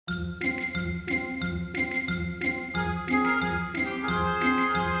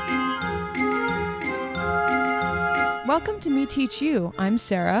Welcome to Me Teach You. I'm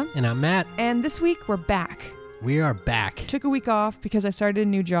Sarah. And I'm Matt. And this week we're back. We are back. Took a week off because I started a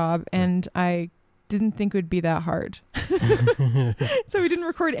new job and I didn't think it would be that hard. So we didn't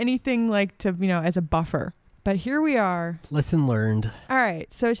record anything like to, as a buffer. But here we are. Lesson learned. All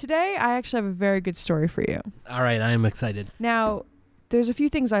right. So today I actually have a very good story for you. All right. I am excited. Now, there's a few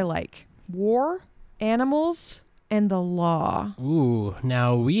things I like. War, animals, and the law. Ooh.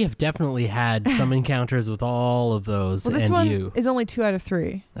 Now, we have definitely had some encounters with all of those. Well, this and one you. is only 2 out of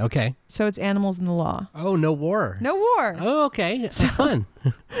 3. Okay. So it's animals and the law. Oh, no war. No war. Oh, okay. So, fun.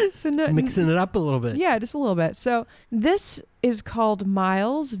 So no, Mixing it up a little bit. Yeah, just a little bit. So this is called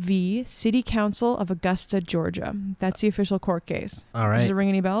Miles v. City Council of Augusta, Georgia. That's the official court case. All right. Does it ring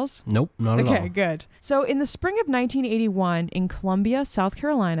any bells? Nope, not at all. Okay, good. So in the spring of 1981 in Columbia, South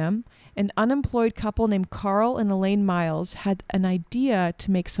Carolina, an unemployed couple named Carl and Elaine Miles had an idea to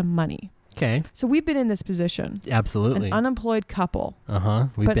make some money. Okay. So we've been in this position. Absolutely. An unemployed couple. Uh-huh.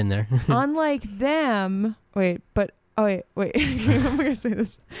 We've been there. Unlike them, wait. I'm going to say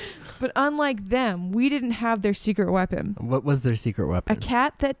this. But unlike them, we didn't have their secret weapon. What was their secret weapon? A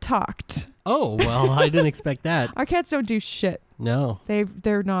cat that talked. Oh, well, I didn't expect that. Our cats don't do shit. No.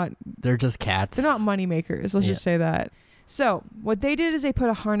 They're not. They're just cats. They're not money makers. Let's just say that. So what they did is they put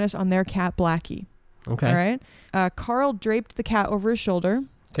a harness on their cat, Blackie. Okay. All right. Carl draped the cat over his shoulder.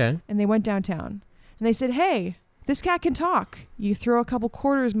 Okay. And they went downtown. And they said, hey, this cat can talk. You throw a couple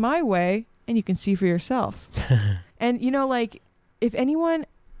quarters my way and you can see for yourself. And, if anyone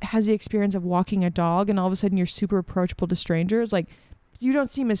has the experience of walking a dog and all of a sudden you're super approachable to strangers, you don't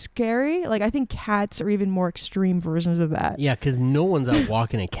seem as scary. I think cats are even more extreme versions of that. Yeah, because no one's out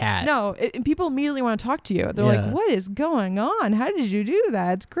walking a cat. No, and people immediately want to talk to you. They're like, what is going on? How did you do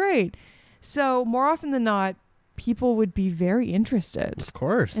that? It's great. So more often than not, people would be very interested. Of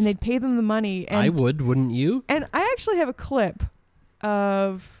course. And they'd pay them the money. And I would, wouldn't you? And I actually have a clip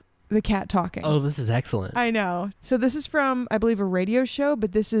of the cat talking. Oh, this is excellent. I know. So this is from, I believe, a radio show,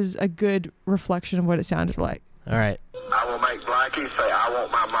 but this is a good reflection of what it sounded like. All right. I will make Blackie say, I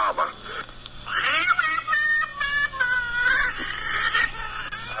want my mama.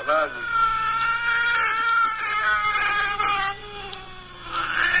 I love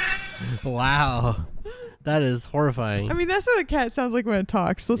you. Wow. That is horrifying. I mean, that's what a cat sounds like when it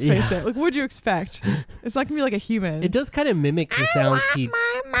talks. Let's face it. What would you expect? It's not going to be like a human. It does kind of mimic the sounds he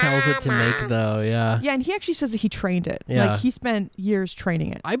tells it to make, though. Yeah. Yeah, and he actually says that he trained it. Yeah. He spent years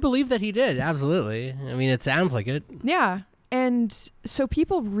training it. I believe that he did. Absolutely. I mean, it sounds like it. Yeah. And so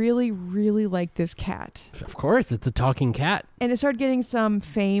people really, really like this cat. Of course. It's a talking cat. And it started getting some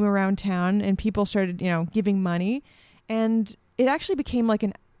fame around town and people started, giving money. And it actually became like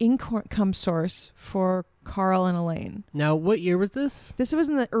an income source for Carl and Elaine. Now, what year was this? This was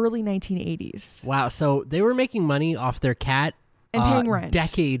in the early 1980s. Wow. So they were making money off their cat and paying rent.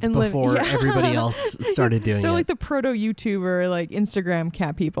 Decades before everybody else started doing it. They're like the proto-YouTuber, Instagram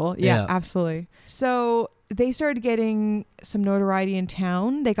cat people. Yeah, absolutely. So they started getting some notoriety in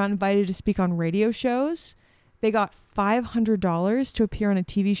town. They got invited to speak on radio shows. They got $500 to appear on a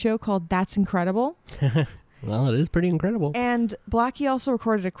TV show called That's Incredible. Well, it is pretty incredible. And Blackie also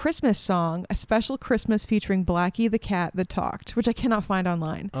recorded a Christmas song, a special Christmas featuring Blackie the cat that talked, which I cannot find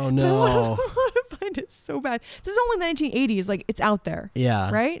online. Oh, no. I want to find it so bad. This is only the 1980s. It's out there. Yeah.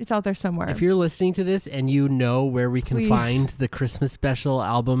 Right? It's out there somewhere. If you're listening to this and you know where we can find the Christmas special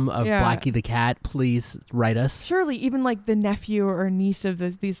album of Blackie the cat, please write us. Surely even the nephew or niece of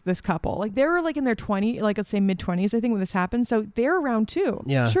this couple. They were in their 20s, let's say mid-20s, I think, when this happened. So they're around too.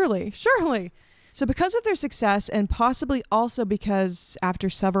 Yeah. Surely. So because of their success and possibly also because after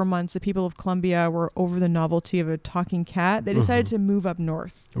several months the people of Columbia were over the novelty of a talking cat, they decided to move up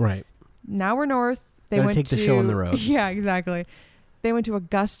north. Right. Now we're north. They went to take the show on the road. Yeah, exactly. They went to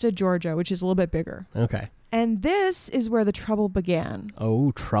Augusta, Georgia, which is a little bit bigger. Okay. And this is where the trouble began.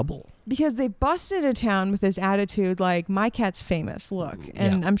 Oh, trouble. Because they busted into town with this attitude my cat's famous, look.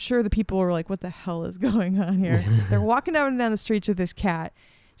 And I'm sure the people were like, what the hell is going on here? They're walking down the streets with this cat.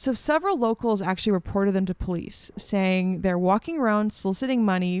 So several locals actually reported them to police, saying they're walking around soliciting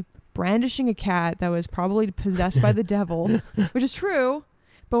money, brandishing a cat that was probably possessed by the devil, which is true.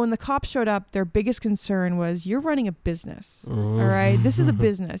 But when the cops showed up, their biggest concern was, you're running a business. All right. This is a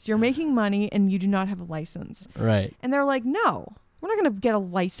business. You're making money and you do not have a license. Right. And they're like, no, we're not going to get a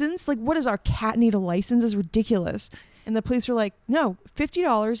license. What does our cat need a license? It's ridiculous. And the police are like, no,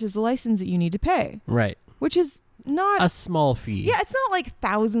 $50 is the license that you need to pay. Right. Which is not a small fee. Yeah, it's not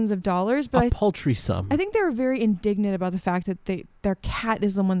thousands of dollars, but a paltry sum. I think they were very indignant about the fact that their cat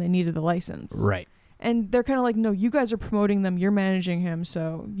is the one that needed the license. Right. And they're kind of like, no, you guys are promoting them. You're managing him.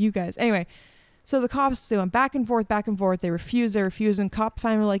 So you guys. Anyway, So the cops, they went back and forth. They refused. And cop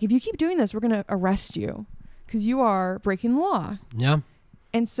finally were like, if you keep doing this, we're going to arrest you because you are breaking the law. Yeah.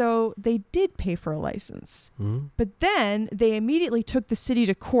 And so they did pay for a license. Mm-hmm. But then they immediately took the city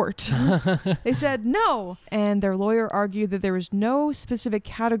to court. They said no. And their lawyer argued that there was no specific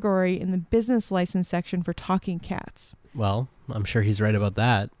category in the business license section for talking cats. Well, I'm sure he's right about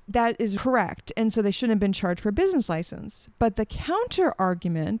that. That is correct. And so they shouldn't have been charged for a business license. But the counter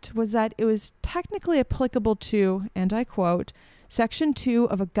argument was that it was technically applicable to, and I quote, Section 2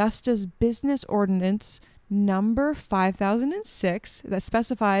 of Augusta's Business Ordinance number 5006 that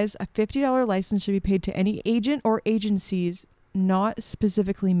specifies a $50 license should be paid to any agent or agencies not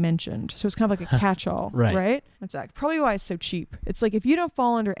specifically mentioned. So it's kind of like a catch-all, right? That's probably why it's so cheap. It's like if you don't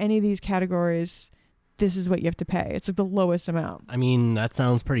fall under any of these categories, this is what you have to pay. It's like the lowest amount. I mean, that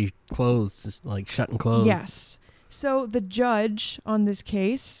sounds pretty closed, just like shut and closed. Yes. So the judge on this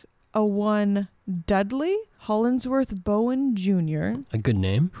case, a one Dudley Hollinsworth Bowen Jr., a good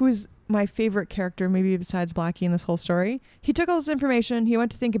name, who is my favorite character, maybe besides Blackie in this whole story. He took all this information, he went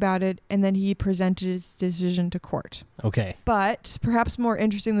to think about it, and then he presented his decision to court. Okay. But perhaps more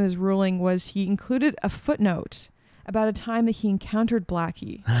interesting than his ruling was he included a footnote about a time that he encountered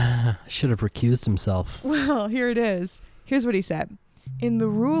Blackie. Should have recused himself. Well, here it is. Here's what he said. In the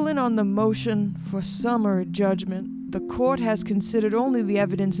ruling on the motion for summary judgment, the court has considered only the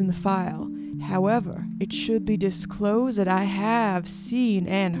evidence in the file. However, it should be disclosed that I have seen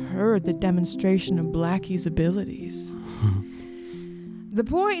and heard the demonstration of Blackie's abilities. The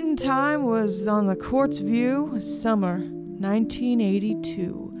point in time was, on the court's view, summer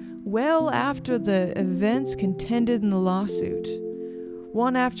 1982, well after the events contended in the lawsuit.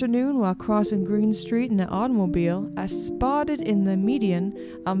 One afternoon, while crossing Green Street in an automobile, I spotted in the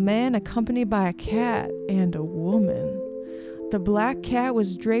median a man accompanied by a cat and a woman. The black cat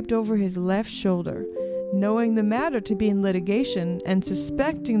was draped over his left shoulder. Knowing the matter to be in litigation and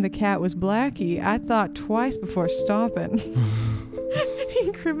suspecting the cat was Blackie, I thought twice before stopping. He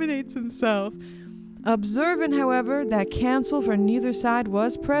incriminates himself. Observing, however, that counsel for neither side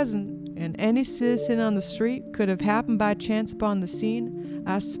was present, and any citizen on the street could have happened by chance upon the scene,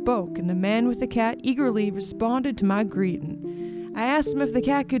 I spoke, and the man with the cat eagerly responded to my greeting. I asked him if the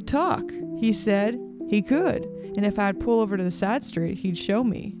cat could talk. He said he could, and if I'd pull over to the side street, he'd show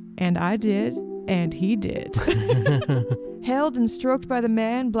me. And I did, and he did. Held and stroked by the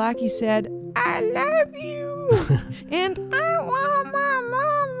man, Blackie said, I love you, and I want my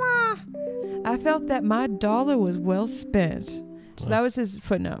mama. I felt that my dollar was well spent. So that was his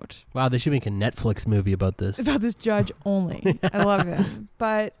footnote. Wow, they should make a Netflix movie about this. About this judge only. I love him.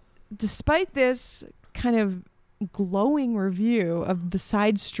 But despite this kind of glowing review of the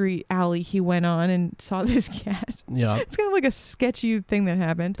side street alley he went on and saw this cat. Yeah. It's kind of like a sketchy thing that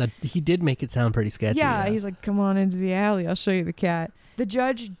happened. He did make it sound pretty sketchy. Yeah, he's like, come on into the alley. I'll show you the cat. The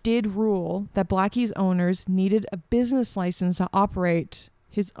judge did rule that Blackie's owners needed a business license to operate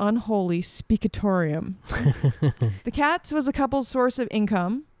his unholy speakatorium. The cats was a couple's source of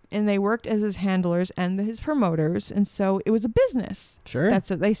income, and they worked as his handlers and his promoters, and so it was a business. Sure. That's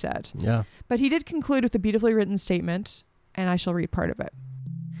what they said. Yeah. But he did conclude with a beautifully written statement, and I shall read part of it.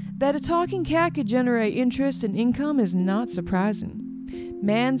 That a talking cat could generate interest and income is not surprising.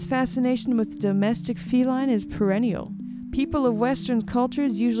 Man's fascination with the domestic feline is perennial. People of Western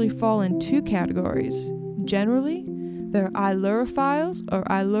cultures usually fall in two categories. Generally, they're ailurophiles or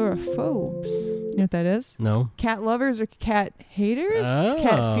ailurophobes. You know what that is? No. Cat lovers or cat haters? Oh.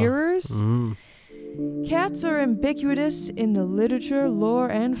 Cat fearers? Mm. Cats are ubiquitous in the literature, lore,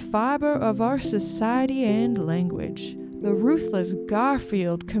 and fiber of our society and language. The ruthless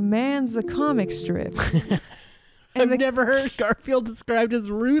Garfield commands the comic strips. I've never heard Garfield described as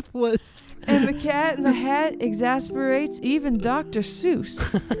ruthless. And the Cat in the Hat exasperates even Dr.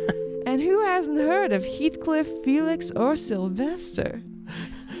 Seuss. And who hasn't heard of Heathcliff, Felix, or Sylvester?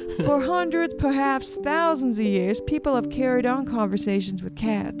 For hundreds, perhaps thousands of years, people have carried on conversations with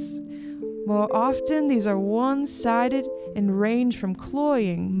cats. More often, these are one-sided and range from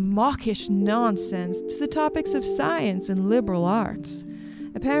cloying, mawkish nonsense to the topics of science and liberal arts.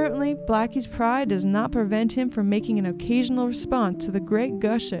 Apparently, Blackie's pride does not prevent him from making an occasional response to the great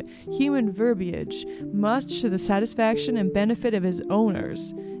gush of human verbiage, much to the satisfaction and benefit of his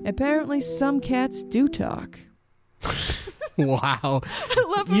owners. Apparently, some cats do talk. Wow. I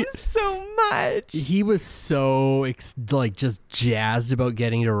love him so much. He was so just jazzed about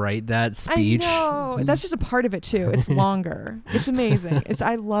getting to write that speech. I know. That's just a part of it too. It's longer. It's amazing.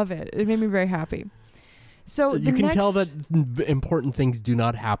 I love it. It made me very happy. So you can tell that important things do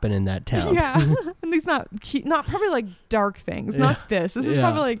not happen in that town. Yeah, at least not probably like dark things. Not this. This is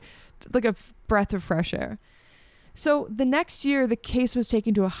probably like a breath of fresh air. So the next year, the case was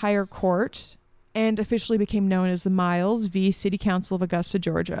taken to a higher court and officially became known as the Miles v. City Council of Augusta,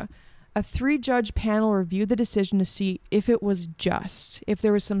 Georgia. A 3-judge panel reviewed the decision to see if it was just, if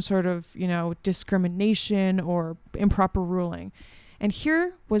there was some sort of, discrimination or improper ruling. And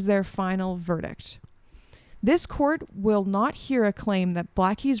here was their final verdict. This court will not hear a claim that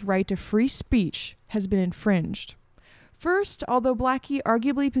Blackie's right to free speech has been infringed. First, although Blackie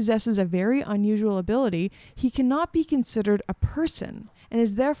arguably possesses a very unusual ability, he cannot be considered a person and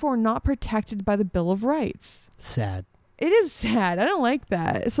is therefore not protected by the Bill of Rights. Sad. It is sad. I don't like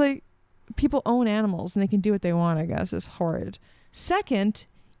that. It's like people own animals and they can do what they want, I guess. It's horrid. Second,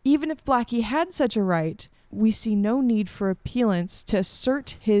 even if Blackie had such a right, we see no need for appellants to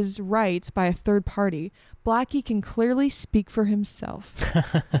assert his rights by a third party. Blackie can clearly speak for himself.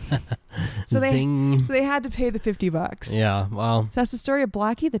 So they had to pay the $50. Yeah, well. So that's the story of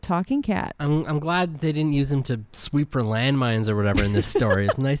Blackie the talking cat. I'm glad they didn't use him to sweep for landmines or whatever in this story.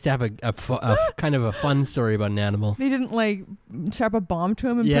 It's nice to have a kind of a fun story about an animal. They didn't like strap a bomb to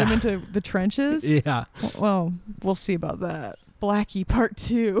him and put him into the trenches? Yeah. Well, we'll see about that. Blackie Part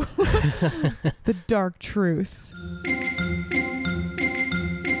 2. The Dark Truth.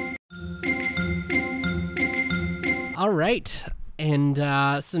 All right. And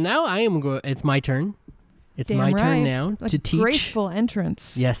so now it's my turn. It's Damn my right. turn now A to teach. Graceful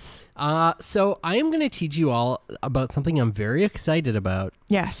entrance. Yes. So I am going to teach you all about something I'm very excited about.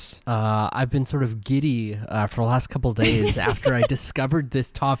 Yes. I've been sort of giddy for the last couple of days after I discovered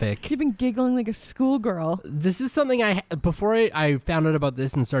this topic. You've been giggling like a schoolgirl. This is something before I found out about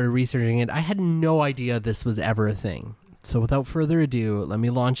this and started researching it, I had no idea this was ever a thing. So without further ado, let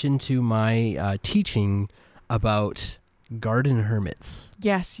me launch into my teaching about garden hermits.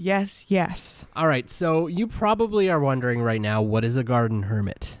 Yes. All right, so you probably are wondering right now, what is a garden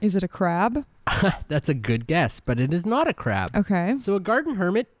hermit? Is it a crab? That's a good guess, but it is not a crab. Okay. So a garden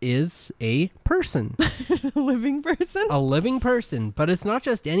hermit is a person. A living person? A living person, but it's not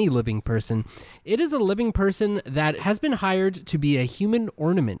just any living person. It is a living person that has been hired to be a human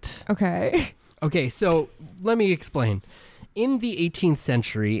ornament. Okay. Okay, so let me explain. In the 18th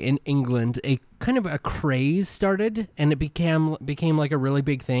century in England, a kind of a craze started and it became like a really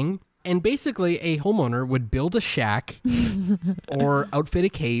big thing. And basically a homeowner would build a shack or outfit a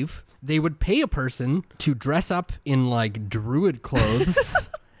cave. They would pay a person to dress up in like druid clothes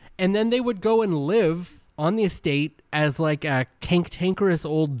and then they would go and live on the estate as like a cantankerous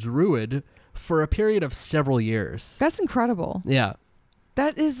old druid for a period of several years. That's incredible. Yeah.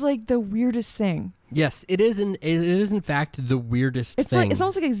 That is like the weirdest thing. Yes, it is in fact the weirdest thing. It's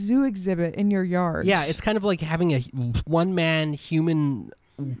almost like a zoo exhibit in your yard. Yeah, it's kind of like having a one-man human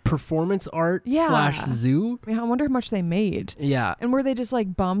performance art / zoo. I wonder how much they made. Yeah. And were they just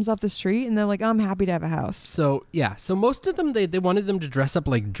like bums off the street and they're like, I'm happy to have a house. So most of them, they wanted them to dress up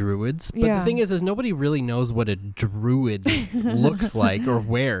like druids. But the thing is nobody really knows what a druid looks like or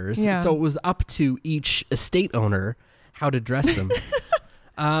wears. Yeah. So it was up to each estate owner how to dress them.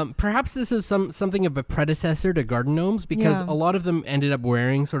 Perhaps this is something of a predecessor to garden gnomes because a lot of them ended up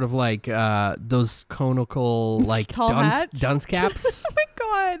wearing sort of like those conical like dunce caps. Oh my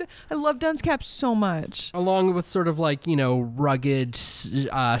god, I love dunce caps so much. Along with sort of like, rugged,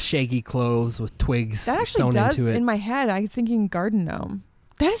 shaggy clothes with twigs that actually sewn does, into it. in my head, I'm thinking garden gnome.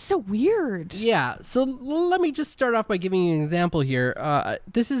 That is so weird. Yeah. So let me just start off by giving you an example here.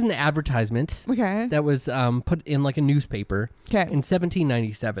 This is an advertisement that was put in like a newspaper in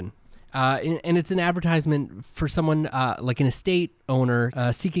 1797. And it's an advertisement for someone like an estate owner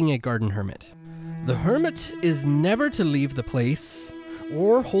seeking a garden hermit. The hermit is never to leave the place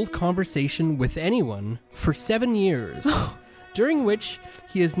or hold conversation with anyone for 7 years, during which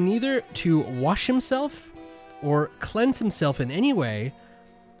he is neither to wash himself or cleanse himself in any way,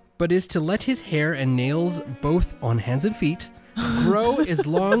 but is to let his hair and nails, both on hands and feet, grow as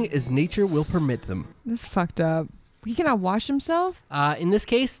long as nature will permit them. This is fucked up. He cannot wash himself? In this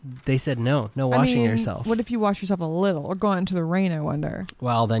case, they said no washing yourself. What if you wash yourself a little or go out into the rain, I wonder?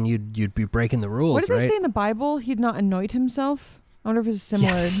 Well, then you'd be breaking the rules, right? What did they right? say in the Bible? He'd not anoint himself? I wonder if it's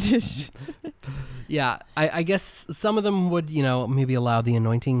similar. Yes. Yeah, I guess some of them would, maybe allow the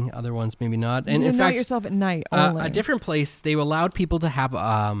anointing, other ones maybe not. And you in anoint fact, yourself at night only. A different place, they allowed people to have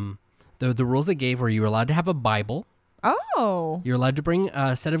the rules they gave were you were allowed to have a Bible. Oh. You're allowed to bring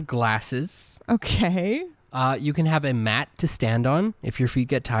a set of glasses. Okay. You can have a mat to stand on if your feet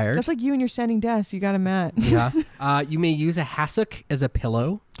get tired. That's like you and your standing desk. You got a mat. Yeah. You may use a hassock as a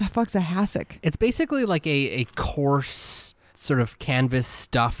pillow. The fuck's a hassock? It's basically like a coarse sort of canvas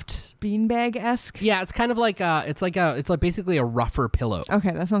stuffed beanbag-esque. Yeah, it's kind of like it's like basically a rougher pillow.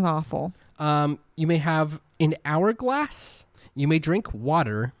 Okay, that sounds awful. You may have an hourglass. You may drink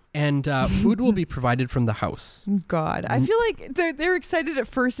water. And food will be provided from the house. God, I feel like they're excited at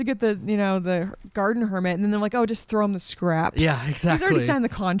first to get the garden hermit, and then they're like, oh, just throw him the scraps. Yeah, exactly. He's already signed the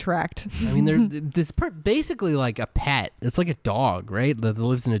contract. I mean, this basically like a pet. It's like a dog, right? That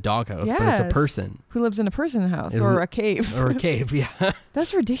lives in a doghouse, but it's a person who lives in a person house or a cave. Or a cave, yeah.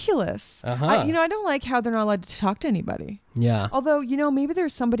 That's ridiculous. Uh-huh. I don't like how they're not allowed to talk to anybody. Yeah. Although, maybe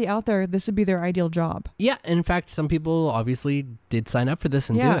there's somebody out there, this would be their ideal job. Yeah. In fact, some people obviously did sign up for this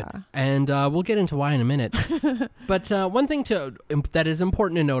and do it. And we'll get into why in a minute. But one thing that is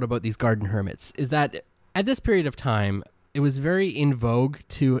important to note about these garden hermits is that at this period of time, it was very in vogue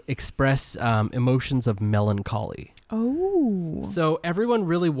to express emotions of melancholy. Oh. So everyone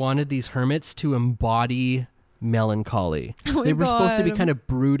really wanted these hermits to embody melancholy. They were supposed to be kind of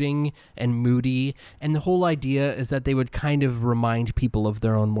brooding and moody, and the whole idea is that they would kind of remind people of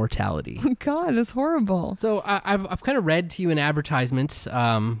their own mortality. God, that's horrible. So I've kind of read to you an advertisement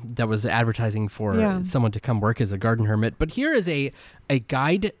that was advertising for someone to come work as a garden hermit, but here is a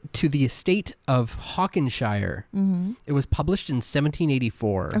guide to the estate of Hawkinshire. Mm-hmm. It was published in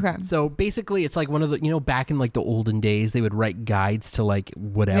 1784. Okay. So basically it's like one of the, back in like the olden days, they would write guides to like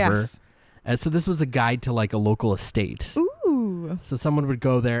whatever. Yes. So this was a guide to like a local estate. Ooh. So someone would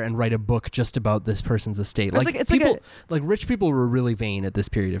go there and write a book just about this person's estate. Like rich people were really vain at this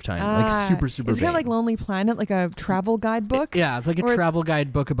period of time. Like super vain. It's kind of like Lonely Planet, like a travel guidebook. Yeah, it's like a travel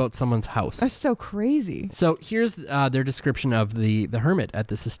guidebook about someone's house. That's so crazy. So here's their description of the hermit at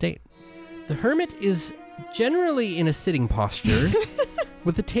this estate. The hermit is generally in a sitting posture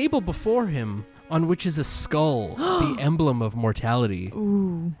with a table before him on which is a skull, the emblem of mortality.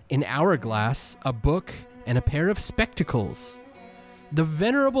 Ooh. An hourglass, a book, and a pair of spectacles. The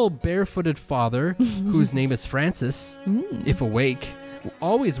venerable barefooted father, whose name is Francis, if awake,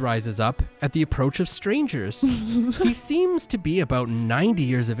 always rises up at the approach of strangers. He seems to be about 90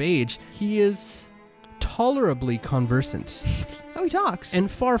 years of age. He is tolerably conversant. Oh, he talks.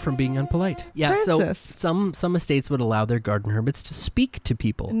 And far from being unpolite. Yeah, Francis. So some estates would allow their garden hermits to speak to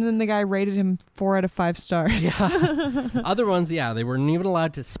people. And then the guy rated him 4 out of 5 stars. Yeah. Other ones, they weren't even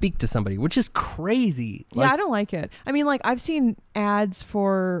allowed to speak to somebody, which is crazy. I don't like it. I mean, like, I've seen ads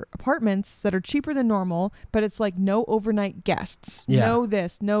for apartments that are cheaper than normal, but it's like no overnight guests. Yeah. No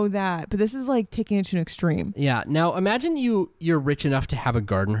this, no that. But this is like taking it to an extreme. Yeah. Now, imagine you're rich enough to have a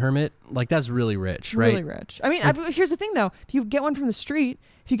garden hermit. Like, that's really rich, right? Really rich. I mean, here's the thing, though. If you get one from the street,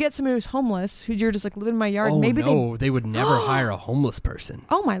 if you get somebody who's homeless, who you're just like living in my yard, they would never hire a homeless person.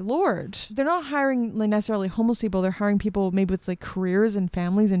 Oh my Lord. They're not hiring like necessarily homeless people. They're hiring people maybe with like careers and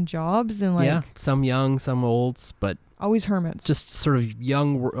families and jobs and like some young, some olds, but always hermits. Just sort of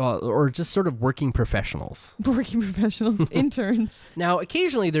young or just sort of working professionals. Working professionals, interns. Now,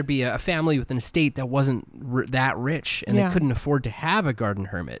 occasionally there'd be a family with an estate that wasn't that rich and they couldn't afford to have a garden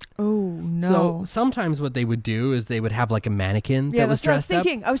hermit. Oh, no. So sometimes what they would do is they would have like a mannequin that was dressed up.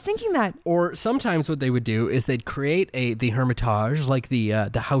 I was thinking that. Or sometimes what they would do is they'd create the hermitage, like the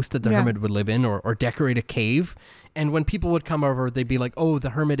house that the hermit would live in, or decorate a cave. And when people would come over, they'd be like, oh,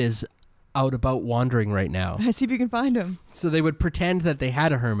 the hermit is out about wandering right now. See if you can find him. So they would pretend that they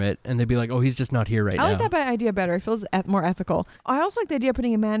had a hermit and they'd be like, oh, he's just not here right now. I like that idea better. It feels more ethical. I also like the idea of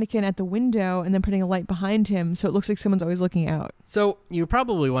putting a mannequin at the window and then putting a light behind him so it looks like someone's always looking out. So you're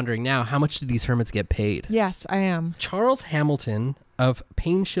probably wondering now, how much do these hermits get paid? Yes, I am. Charles Hamilton of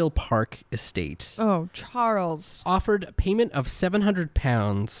Painshill Park Estate. Oh, Charles. Offered payment of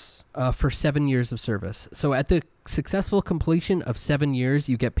 £700 for 7 years of service. So at the successful completion of 7 years,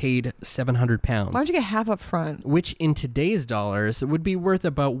 you get paid £700. Why don't you get half up front? Which in today's dollars would be worth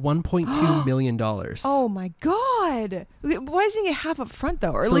about $1.2 million. Oh my God. Why doesn't he get half up front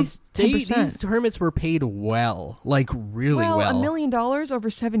though? Or at least 10%? These hermits were paid well, like really well. $1 million over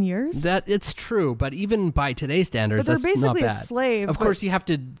 7 years? That it's true, but even by today's standards, that's not bad. But they're basically a slave. Of course, you have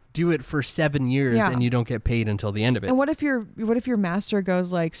to do it for 7 years and you don't get paid until the end of it. And what if your master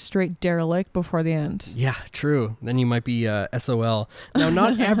goes like straight derelict before the end? Yeah, true. Then you might be SOL. Now,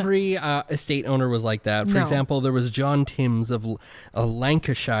 not every estate owner was like that. For example, there was John Timms of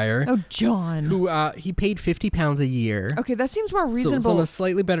Lancashire. Oh, John. Who he paid £50 a year. Okay, that seems more reasonable. So it's on a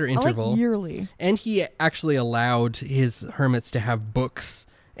slightly better interval. I like yearly. And he actually allowed his hermits to have books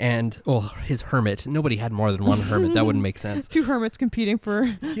and his hermit. Nobody had more than one hermit. That wouldn't make sense. 2 hermits competing for.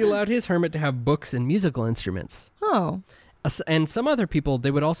 He allowed his hermit to have books and musical instruments. Oh. And some other people, they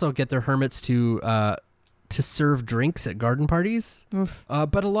would also get their hermits to serve drinks at garden parties.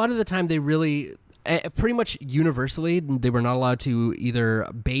 But a lot of the time, they really, pretty much universally, they were not allowed to either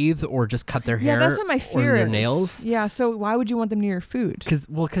bathe or just cut their hair. Yeah, that's what my fear or their is. nails. Yeah, so why would you want them near your food?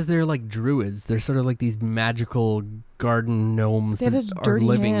 Because they're like druids. They're sort of like these magical garden gnomes that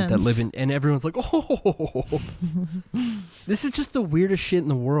live in, and everyone's like, oh, this is just the weirdest shit in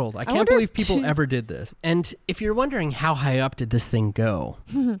the world. I can't believe people ever did this. And if you're wondering how high up did this thing go,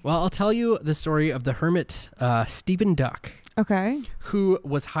 well, I'll tell you the story of the hermit Stephen Duck. Okay. Who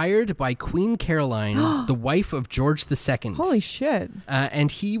was hired by Queen Caroline, the wife of George II. Holy shit.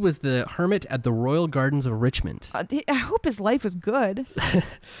 And he was the hermit at the Royal Gardens of Richmond. I hope his life was good.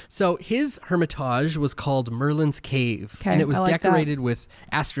 So his hermitage was called Merlin's Cave. And it was decorated with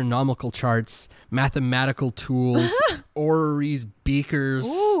astronomical charts, mathematical tools, orreries, beakers.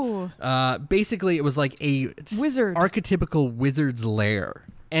 Basically, it was like a wizard, archetypical wizard's lair.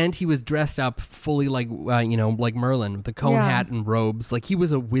 And he was dressed up fully like like Merlin with the cone hat and robes. Like he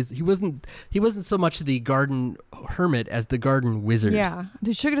was a he wasn't so much the garden hermit as the garden wizard. Yeah,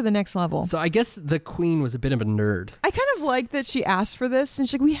 they took it to the next level. So I guess the queen was a bit of a nerd. I kind of like that she asked for this, and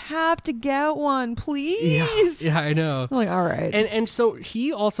she's like, "We have to get one, please." Yeah, I know. I'm like, all right. And so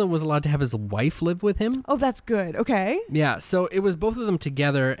he also was allowed to have his wife live with him. Oh, that's good. Okay. Yeah, so it was both of them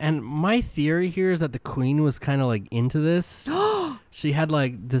together. And my theory here is that the queen was kind of like into this. She had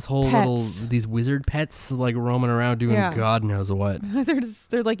like this whole these wizard pets like roaming around doing God knows what.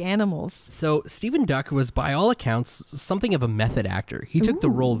 they're like animals. So Stephen Duck was, by all accounts, something of a method actor. He took the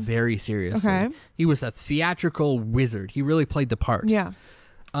role very seriously. Okay. He was a theatrical wizard. He really played the part. Yeah.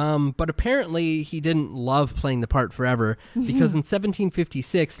 But apparently he didn't love playing the part forever because in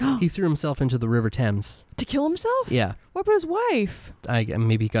 1756 he threw himself into the River Thames. To kill himself? Yeah. What about his wife?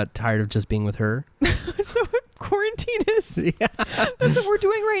 Maybe he got tired of just being with her. That's what quarantine is. Yeah. That's what we're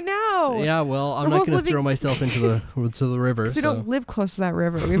doing right now. Yeah, well, I'm not going to throw myself into the river. We don't live close to that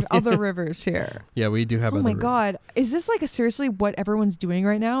river. We have other rivers here. Yeah, we do have other rivers. Oh my God. Is this like seriously what everyone's doing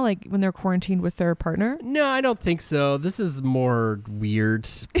right now? Like when they're quarantined with their partner? No, I don't think so. This is more weird.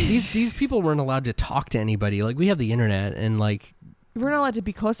 These people weren't allowed to talk to anybody. Like we have the internet and like... We're not allowed to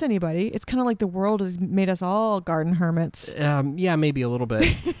be close to anybody. It's kind of like the world has made us all garden hermits. Yeah, maybe a little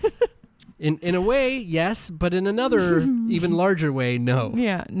bit. In a way, yes, but in another, even larger way, no.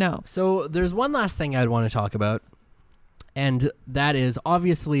 Yeah, no. So there's one last thing I'd want to talk about, and that is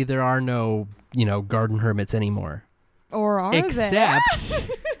obviously there are no, garden hermits anymore. Or are Except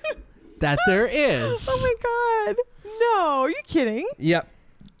that there is. Oh my God. No, are you kidding? Yep.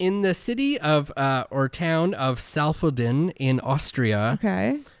 In the city of, or town of Salfodin in Austria,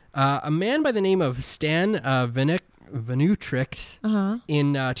 a man by the name of Stan Venutricht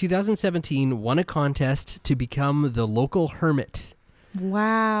in 2017 won a contest to become the local hermit.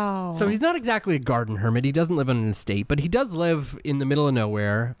 Wow. So he's not exactly a garden hermit. He doesn't live on an estate, but he does live in the middle of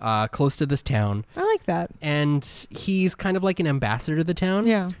nowhere, close to this town. I like that. And he's kind of like an ambassador to the town.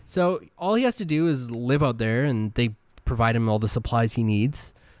 Yeah. So all he has to do is live out there, and they provide him all the supplies he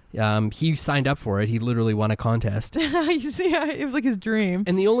needs. He signed up for it. He literally won a contest. Yeah, it was like his dream.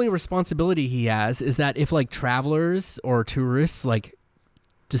 And the only responsibility he has is that if like travelers or tourists like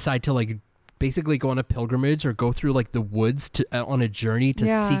decide to like basically go on a pilgrimage or go through like the woods on a journy to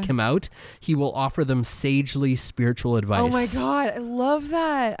seek him out, he will offer them sagely spiritual advice. Oh my God, I love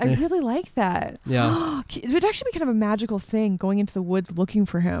that. I really like that. Yeah. It would actually be kind of a magical thing going into the woods looking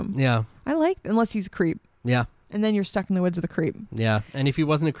for him. Yeah. Unless he's a creep. Yeah. And then you're stuck in the woods with a creep. Yeah. And if he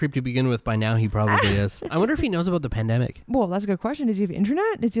wasn't a creep to begin with, by now he probably is. I wonder if he knows about the pandemic. Well, that's a good question. Does he have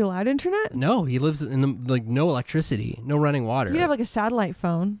internet? Is he allowed internet? No, he lives in no electricity, no running water. You have like a satellite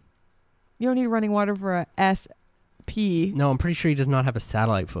phone. You don't need running water for a SP. No, I'm pretty sure he does not have a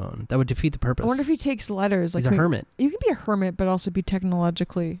satellite phone. That would defeat the purpose. I wonder if he takes letters. He's a hermit. You can be a hermit, but also be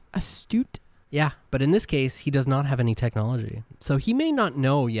technologically astute. Yeah, but in this case, he does not have any technology. So he may not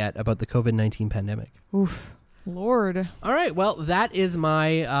know yet about the COVID-19 pandemic. Oof. Lord. All right, well, that is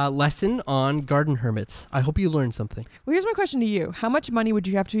my lesson on garden hermits. I hope you learned something. Well, here's my question to you. How much money would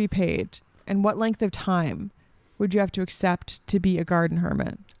you have to be paid, and what length of time would you have to accept to be a garden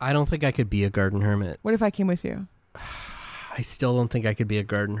hermit? I don't think I could be a garden hermit. What if I came with you? I still don't think I could be a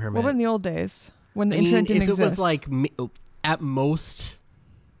garden hermit. What about in the old days when the internet didn't exist? If it was like at most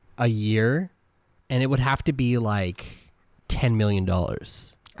a year, and it would have to be like $10 million. How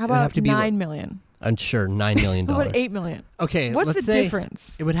about $9 million? I'm sure $9 million. What about $8 million? Okay, what's the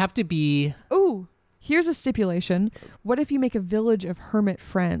difference? It would have to be. Ooh, Here's a stipulation. What if you make a village of hermit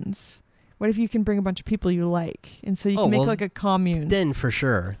friends? What if you can bring a bunch of people you like? And so you can make like a commune. Then for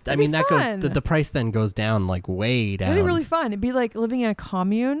sure. That'd be fun. That goes, the price then goes down like way down. That'd be really fun. It'd be like living in a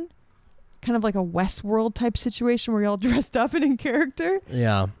commune, kind of like a Westworld type situation where you're all dressed up and in character.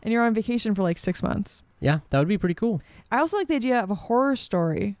 Yeah. And you're on vacation for like 6 months. Yeah, that would be pretty cool. I also like the idea of a horror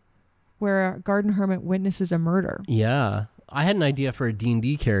story where a garden hermit witnesses a murder. Yeah. I had an idea for a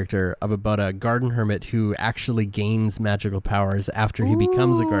D&D character about a garden hermit who actually gains magical powers after he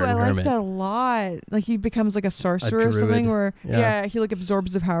becomes a garden hermit. I like that a lot. Like he becomes like a sorcerer or something where he like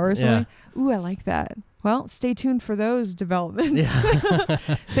absorbs the power or something. Yeah. Ooh, I like that. Well, stay tuned for those developments. Yeah.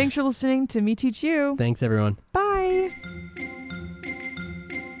 Thanks for listening to Me Teach You. Thanks, everyone. Bye.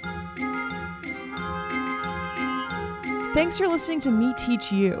 Thanks for listening to Me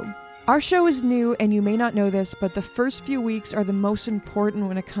Teach You. Our show is new, and you may not know this, but the first few weeks are the most important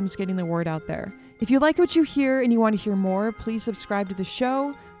when it comes to getting the word out there. If you like what you hear and you want to hear more, please subscribe to the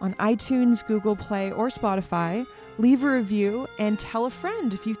show on iTunes, Google Play, or Spotify. Leave a review and tell a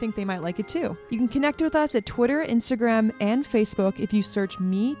friend if you think they might like it too. You can connect with us at Twitter, Instagram, and Facebook if you search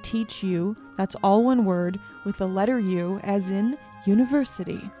Me Teach You. That's all one word with the letter U as in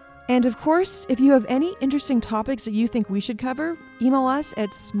university. And of course, if you have any interesting topics that you think we should cover, email us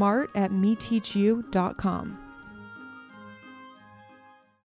at smart@meteachu.com.